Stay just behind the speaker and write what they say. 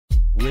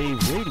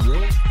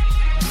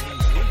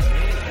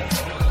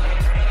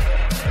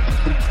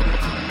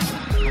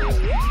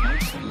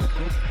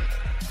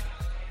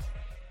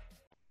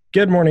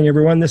Good morning,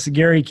 everyone. This is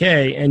Gary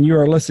Kay, and you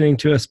are listening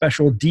to a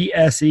special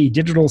DSE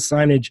Digital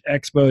Signage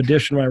Expo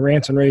edition of my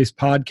Rants and rAVes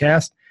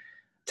podcast.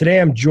 Today,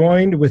 I'm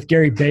joined with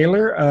Gary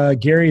Baylor.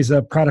 Gary's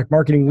a product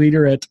marketing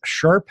leader at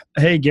Sharp.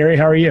 Hey, Gary,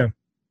 how are you?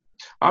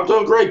 I'm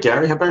doing great,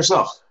 Gary. How about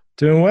yourself?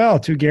 Doing well.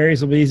 Two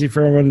Garys will be easy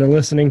for everyone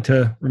listening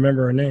to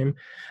remember our name.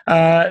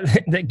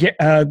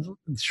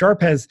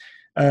 Sharp has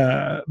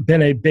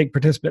been a big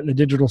participant in the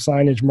digital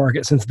signage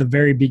market since the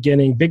very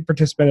beginning, big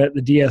participant at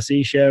the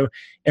DSE show.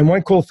 And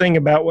one cool thing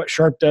about what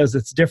Sharp does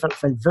that's different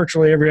from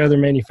virtually every other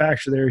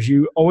manufacturer there is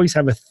you always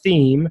have a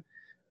theme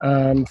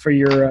for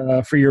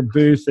your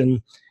booth.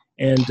 And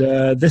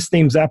this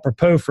theme's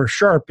apropos for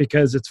Sharp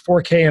because it's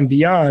 4K and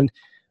beyond,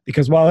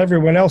 because while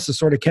everyone else is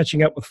sort of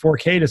catching up with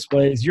 4K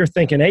displays, you're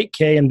thinking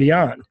 8K and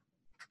beyond.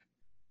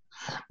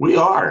 We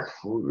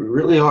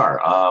really are.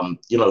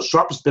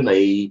 Sharp has been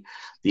the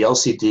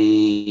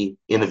LCD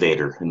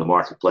innovator in the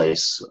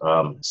marketplace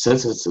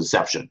since its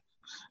inception.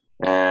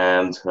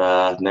 And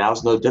now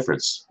it's no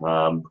difference.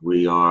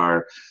 We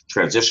are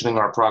transitioning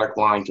our product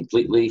line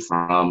completely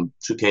from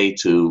 2K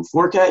to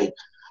 4K,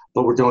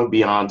 but we're going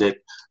beyond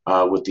it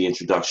with the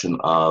introduction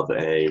of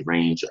a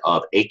range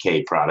of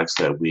 8K products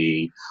that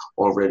we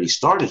already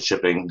started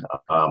shipping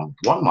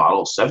one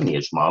model,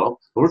 70-inch model,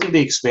 but we're going to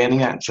be expanding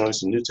that and showing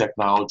some new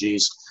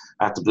technologies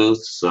at the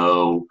booth.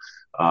 So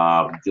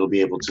you'll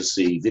be able to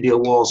see video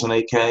walls in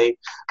 8K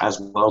as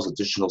well as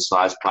additional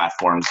size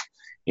platforms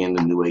in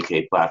the new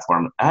 8K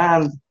platform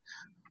and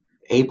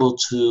able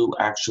to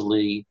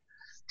actually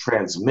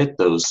transmit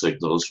those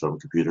signals from a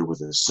computer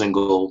with a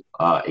single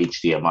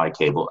HDMI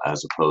cable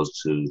as opposed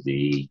to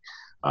the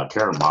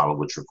current model,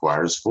 which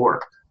requires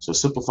 4. So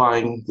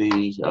simplifying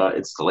the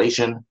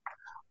installation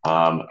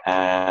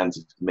and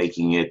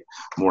making it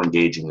more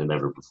engaging than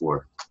ever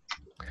before.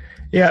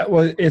 Yeah,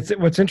 well,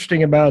 what's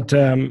interesting about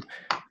the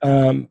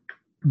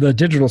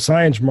digital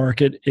signage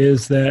market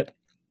is that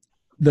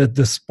the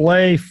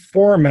display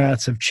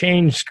formats have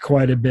changed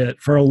quite a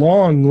bit. For a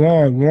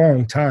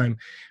long time,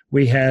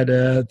 we had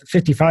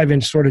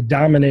 55-inch sort of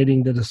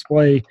dominating the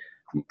display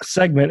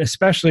segment,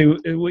 especially,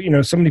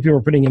 so many people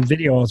are putting in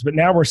video walls, but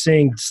now we're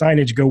seeing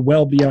signage go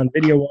well beyond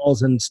video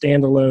walls and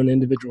standalone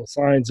individual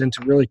signs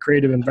into really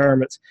creative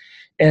environments.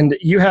 And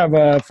you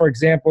have, for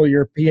example,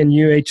 your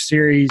PNU H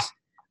series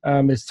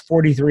is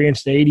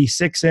 43-inch to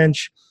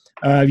 86-inch.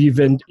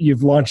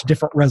 You've launched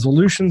different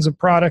resolutions of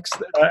products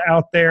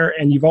out there,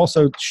 and you've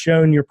also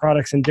shown your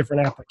products in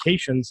different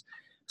applications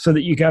so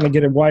that you kind of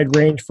get a wide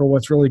range for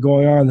what's really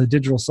going on in the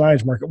digital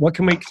signage market. What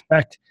can we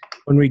expect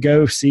when we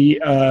go see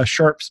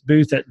Sharp's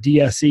booth at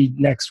DSE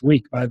next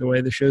week? By the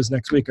way, the show's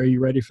next week. Are you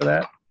ready for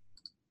that?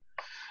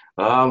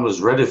 I'm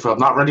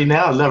not ready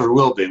now. I never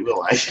will be,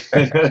 will I?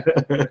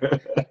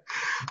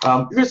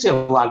 You're going to see a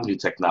lot of new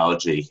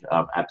technology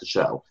at the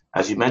show.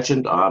 As you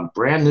mentioned,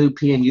 brand new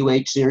PNU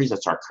H series.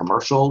 That's our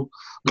commercial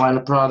line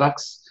of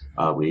products.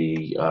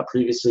 We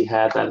previously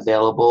had that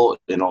available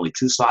in only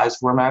 2 size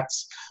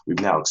formats. We've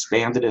now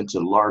expanded into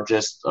the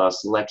largest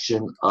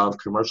selection of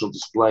commercial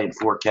display in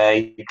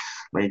 4K,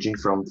 ranging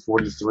from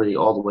 43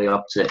 all the way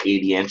up to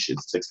 80-inch in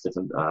 6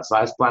 different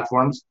size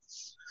platforms.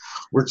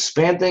 We're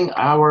expanding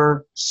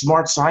our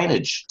smart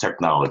signage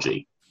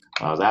technology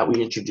that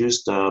we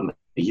introduced a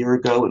year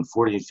ago in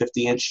 40 and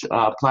 50-inch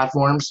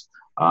platforms.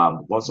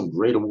 Won some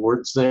great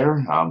awards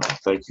there.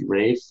 Thank you,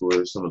 rAVe,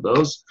 for some of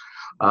those.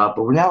 But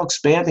we're now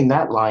expanding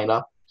that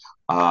lineup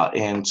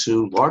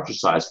into larger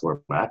size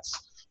formats.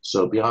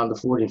 So beyond the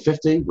 40 and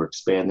 50, we're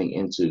expanding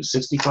into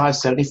 65,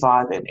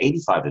 75, and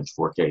 85-inch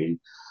 4K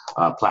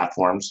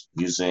platforms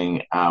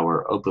using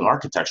our open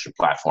architecture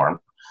platform,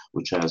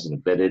 which has an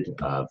embedded,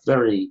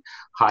 very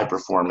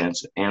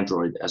high-performance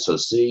Android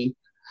SoC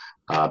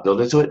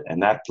built into it.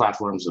 And that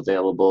platform is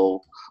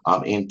available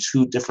in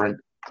 2 different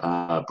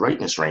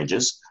brightness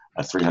ranges,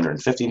 a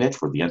 350 nit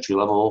for the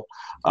entry-level,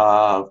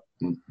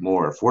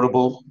 more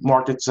affordable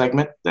market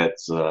segment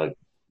that's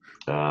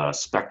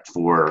spec'd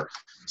for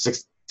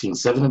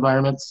 16:7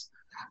 environments,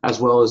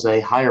 as well as a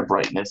higher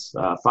brightness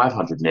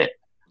 500 nit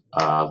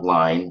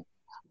line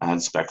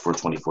and spec for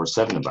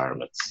 24/7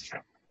 environments.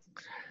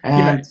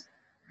 And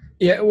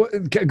well,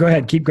 go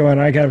ahead, keep going.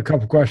 I got a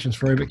couple questions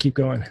for you, but keep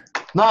going.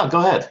 No, go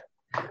ahead.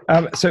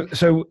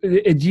 So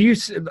do you?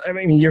 I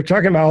mean, you're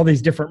talking about all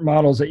these different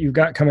models that you've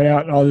got coming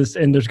out and all this,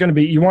 and there's going to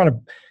be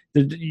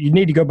you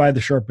need to go by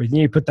the Sharp booth. You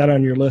need to put that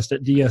on your list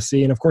at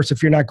DSE. And of course,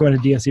 if you're not going to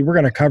DSE, we're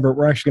going to cover it.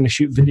 We're actually going to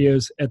shoot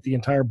videos at the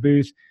entire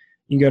booth.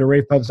 You can go to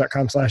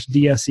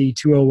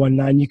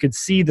ravepubs.com/DSE2019. You could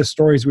see the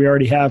stories we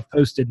already have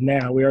posted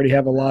now. We already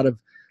have a lot of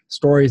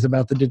stories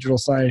about the digital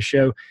signage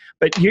show.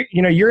 But you're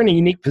in a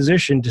unique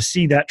position to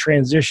see that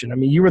transition. I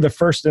mean, you were the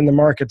first in the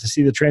market to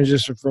see the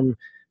transition from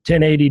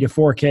 1080 to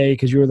 4K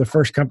because you were the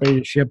first company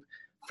to ship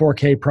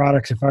 4K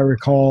products, if I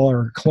recall,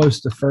 or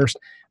close to first.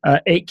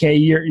 8K,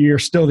 you're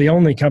still the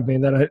only company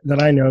that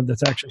I know of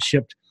that's actually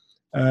shipped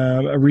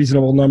a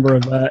reasonable number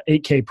of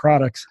 8K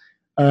products.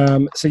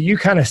 So you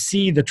kind of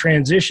see the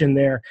transition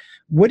there.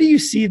 What do you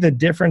see the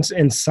difference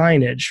in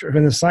signage, or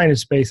in the signage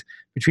space,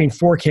 between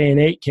 4K and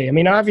 8K? I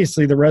mean,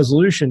 obviously the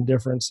resolution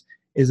difference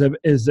is a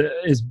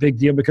big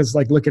deal because it's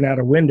like looking out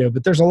a window,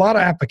 but there's a lot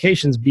of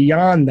applications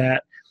beyond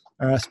that,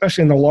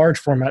 especially in the large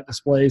format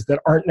displays that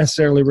aren't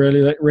necessarily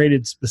really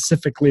rated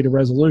specifically to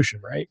resolution,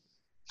 right?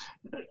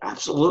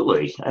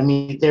 Absolutely. I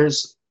mean,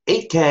 there's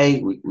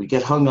 8K, we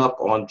get hung up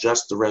on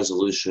just the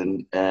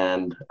resolution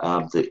and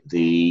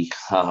the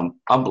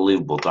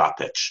unbelievable dot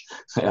pitch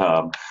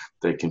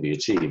that can be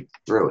achieved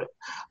through it.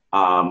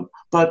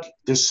 But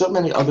there's so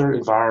many other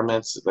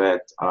environments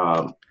that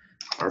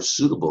are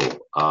suitable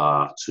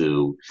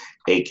to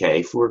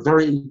 8K for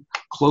very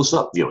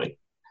close-up viewing.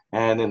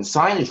 And in the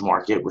signage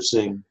market, we're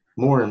seeing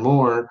more and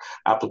more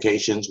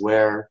applications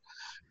where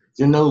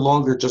you're no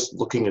longer just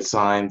looking at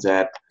signs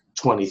at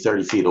 20,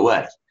 30 feet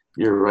away.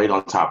 You're right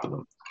on top of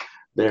them.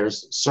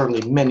 There's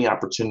certainly many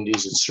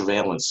opportunities in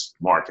surveillance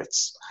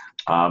markets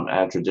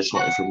and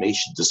traditional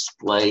information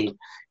display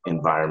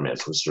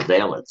environments with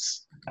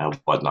surveillance and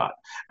whatnot.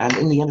 And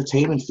in the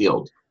entertainment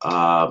field,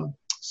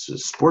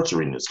 sports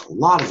arenas, a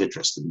lot of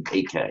interest in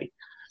 8K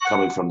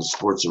coming from the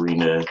sports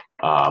arena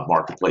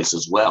marketplace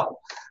as well.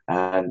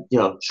 And, you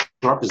know,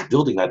 Sharp is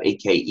building that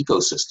 8K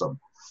ecosystem.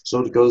 So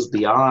it goes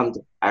beyond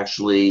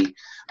actually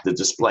the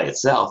display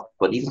itself,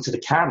 but even to the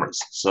cameras.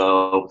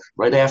 So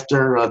right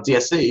after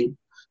DSE,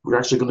 we're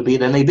actually going to be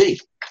at NAB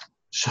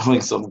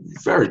showing some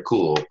very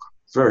cool,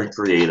 very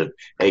creative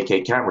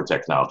 8K camera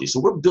technology. So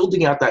we're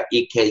building out that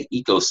 8K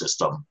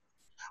ecosystem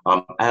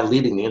and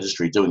leading the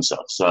industry doing so.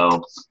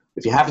 So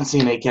if you haven't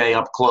seen 8K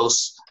up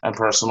close and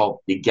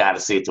personal, you got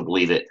to see it to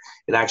believe it.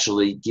 It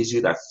actually gives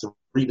you that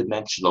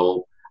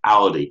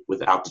three-dimensionality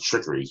without the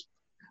trickery.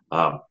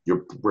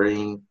 Your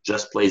brain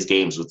just plays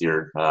games with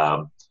you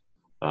to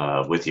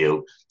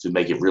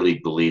make it really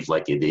believe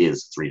like it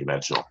is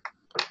three-dimensional.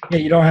 Yeah,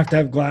 you don't have to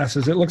have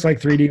glasses. It looks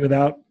like 3D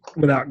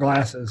without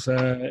glasses.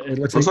 It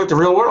looks like the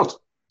real world.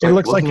 It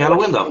looks like out a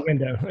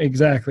window.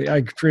 Exactly. I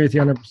agree with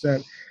you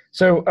 100%.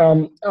 So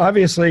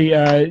obviously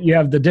you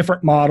have the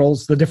different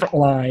models, the different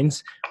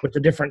lines with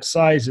the different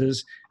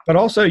sizes, but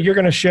also you're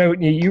going to show,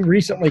 you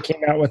recently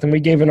came out with, and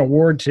we gave an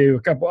award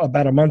to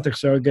about a month or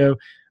so ago,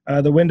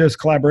 the Windows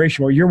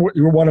collaboration, where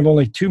you're one of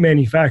only 2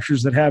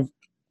 manufacturers that have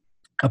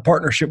a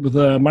partnership with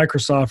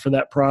Microsoft for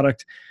that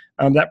product.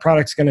 That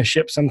product's going to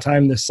ship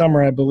sometime this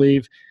summer, I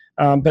believe.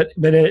 But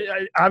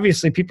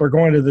obviously, people are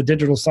going to the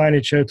digital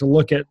signage show to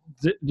look at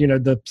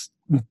the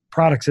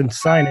products and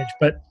signage.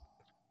 But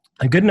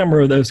a good number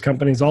of those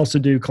companies also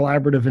do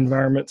collaborative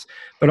environments.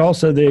 But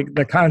also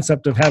the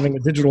concept of having a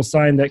digital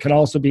sign that can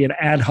also be an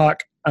ad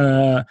hoc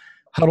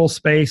huddle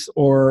space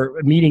or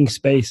meeting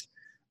space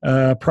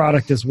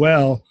product as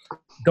well.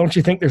 Don't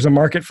you think there's a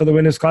market for the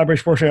Windows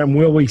collaboration portion? And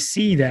will we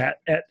see that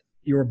at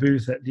your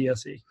booth at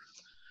DSE?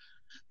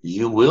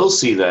 You will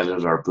see that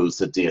at our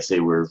booth at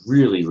DSA. We're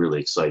really,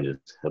 really excited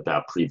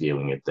about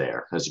previewing it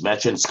there. As you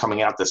mentioned, it's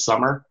coming out this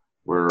summer.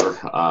 We're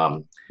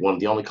one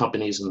of the only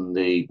companies in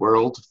the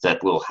world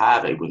that will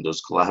have a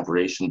Windows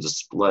collaboration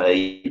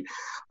display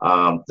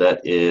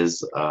that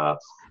is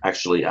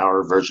actually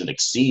our version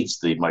exceeds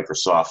the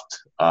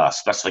Microsoft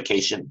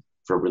specification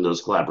for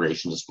Windows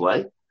collaboration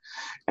display.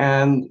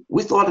 And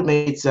we thought it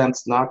made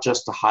sense not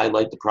just to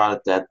highlight the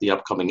product at the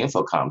upcoming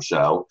InfoComm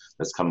show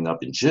that's coming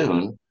up in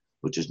June,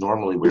 which is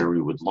normally where we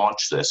would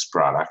launch this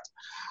product.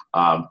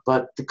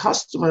 But the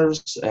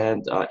customers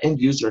and end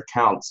user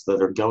accounts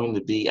that are going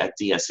to be at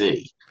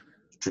DSE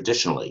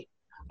traditionally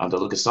on the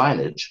look at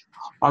signage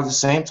are the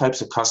same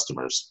types of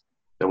customers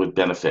that would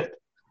benefit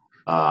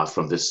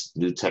from this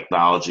new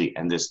technology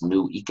and this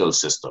new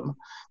ecosystem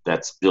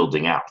that's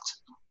building out.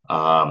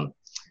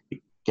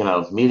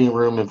 Meeting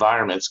room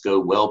environments go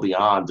well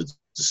beyond the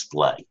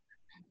display.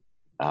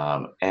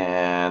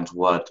 And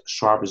what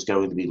Sharp is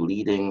going to be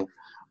leading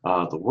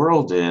the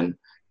world in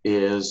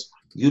is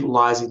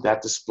utilizing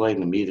that display in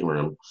the meeting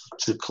room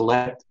to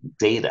collect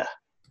data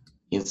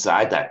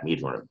inside that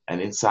meeting room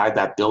and inside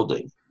that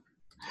building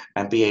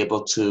and be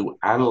able to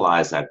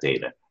analyze that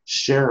data,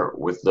 share it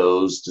with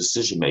those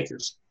decision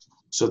makers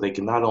so they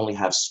can not only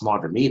have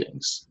smarter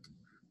meetings,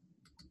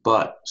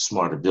 but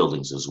smarter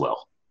buildings as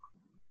well.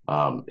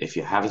 If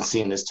you haven't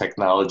seen this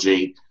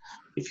technology,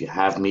 if you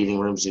have meeting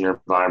rooms in your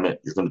environment,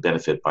 you're going to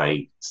benefit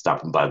by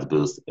stopping by the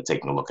booth and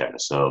taking a look at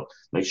it. So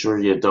make sure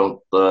you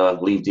don't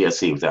leave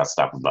DSE without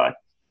stopping by.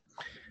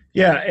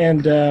 Yeah,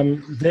 and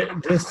let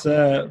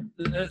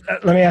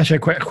me ask you a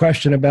quick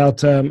question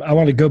about, I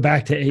want to go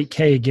back to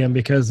 8K again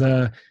because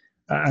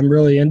I'm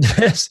really into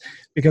this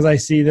because I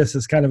see this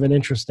as kind of an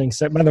interesting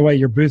set. By the way,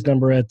 your booth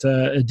number at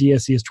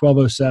DSE is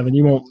 1207.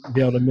 You won't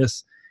be able to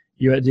miss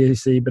you at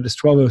DSE, but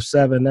it's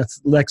 1207.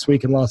 That's next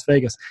week in Las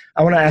Vegas.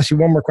 I want to ask you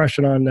one more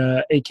question on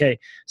 8K.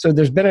 So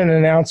there's been an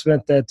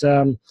announcement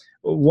that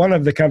one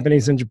of the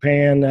companies in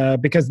Japan,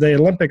 because the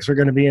Olympics are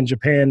going to be in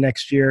Japan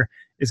next year,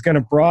 is going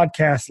to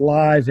broadcast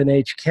live in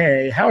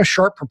HK. How is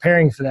Sharp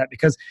preparing for that?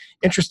 Because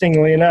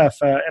interestingly enough,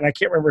 and I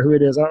can't remember who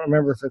it is. I don't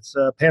remember if it's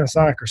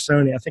Panasonic or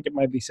Sony. I think it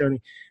might be Sony.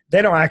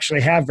 They don't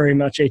actually have very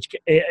much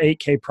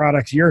 8K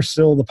products. You're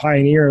still the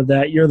pioneer of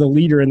that. You're the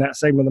leader in that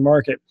segment of the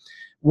market.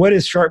 What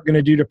is Sharp going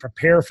to do to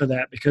prepare for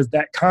that? Because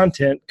that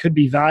content could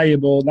be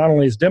valuable not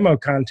only as demo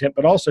content,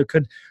 but also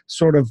could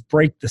sort of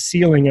break the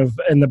ceiling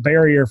and the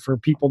barrier for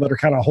people that are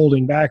kind of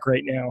holding back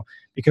right now.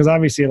 Because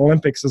obviously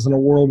Olympics isn't a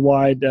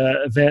worldwide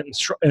event,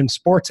 and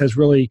sports has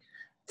really,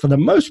 for the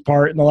most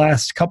part, in the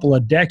last couple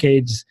of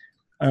decades,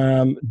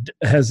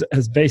 has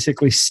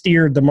basically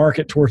steered the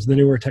market towards the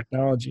newer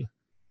technology.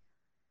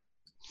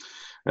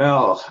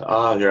 Well,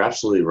 you're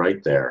absolutely right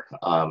there.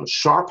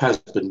 Sharp has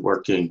been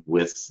working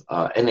with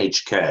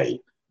NHK,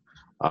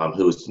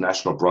 who is the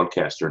national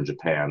broadcaster in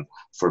Japan,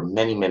 for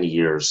many, many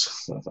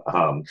years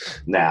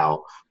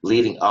now,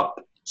 leading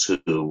up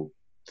to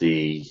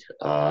the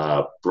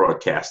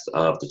broadcast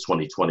of the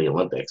 2020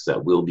 Olympics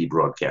that will be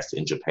broadcast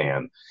in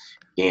Japan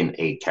in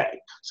 8K.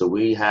 So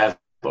we have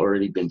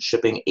already been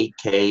shipping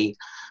 8K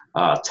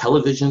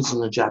televisions in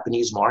the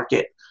Japanese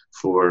market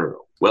for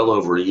well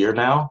over a year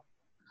now.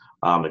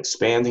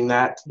 Expanding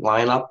that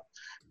lineup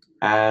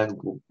and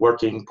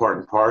working part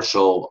and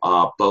parcel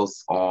both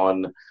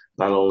on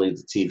not only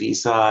the TV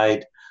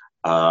side,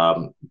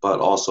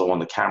 but also on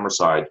the camera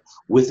side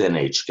with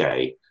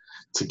NHK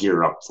to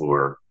gear up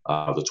for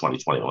the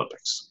 2020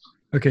 Olympics.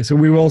 Okay, so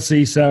we will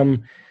see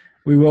some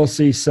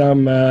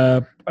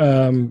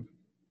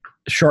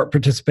Sharp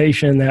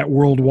participation in that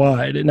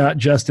worldwide, not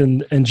just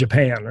in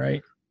Japan,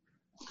 right?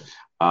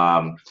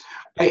 I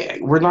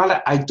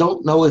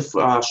don't know if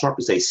Sharp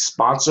is a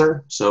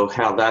sponsor, so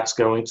how that's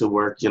going to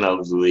work.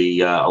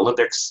 The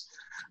Olympics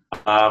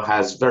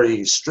has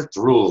very strict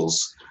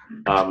rules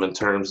in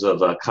terms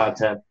of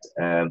content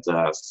and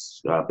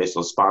based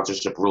on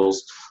sponsorship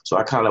rules. So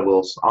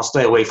I'll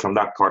stay away from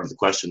that part of the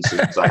question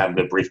since I haven't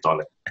been briefed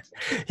on it.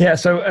 Yeah,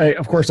 so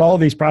of course, all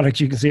of these products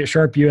you can see at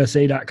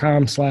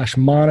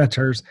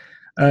sharpusa.com/monitors.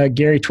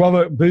 Gary,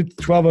 booth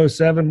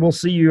 1207. We'll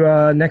see you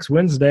next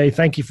Wednesday.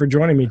 Thank you for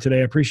joining me today.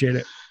 I appreciate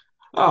it.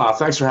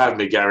 Thanks for having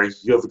me, Gary.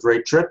 You have a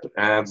great trip,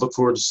 and look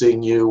forward to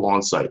seeing you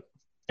on site.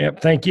 Yep,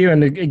 thank you.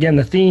 And again,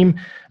 the theme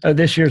of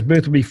this year's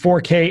booth will be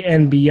 4K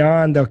and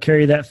beyond. They'll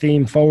carry that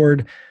theme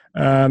forward,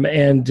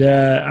 and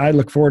I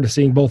look forward to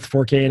seeing both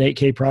 4K and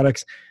 8K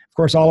products. Of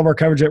course, all of our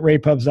coverage at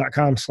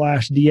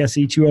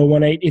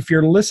ravepubs.com/DSE2018. If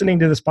you're listening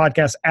to this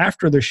podcast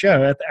after the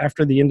show,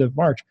 after the end of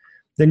March,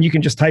 then you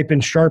can just type in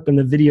Sharp in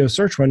the video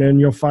search window, and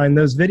you'll find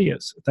those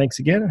videos. Thanks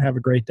again, and have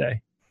a great day.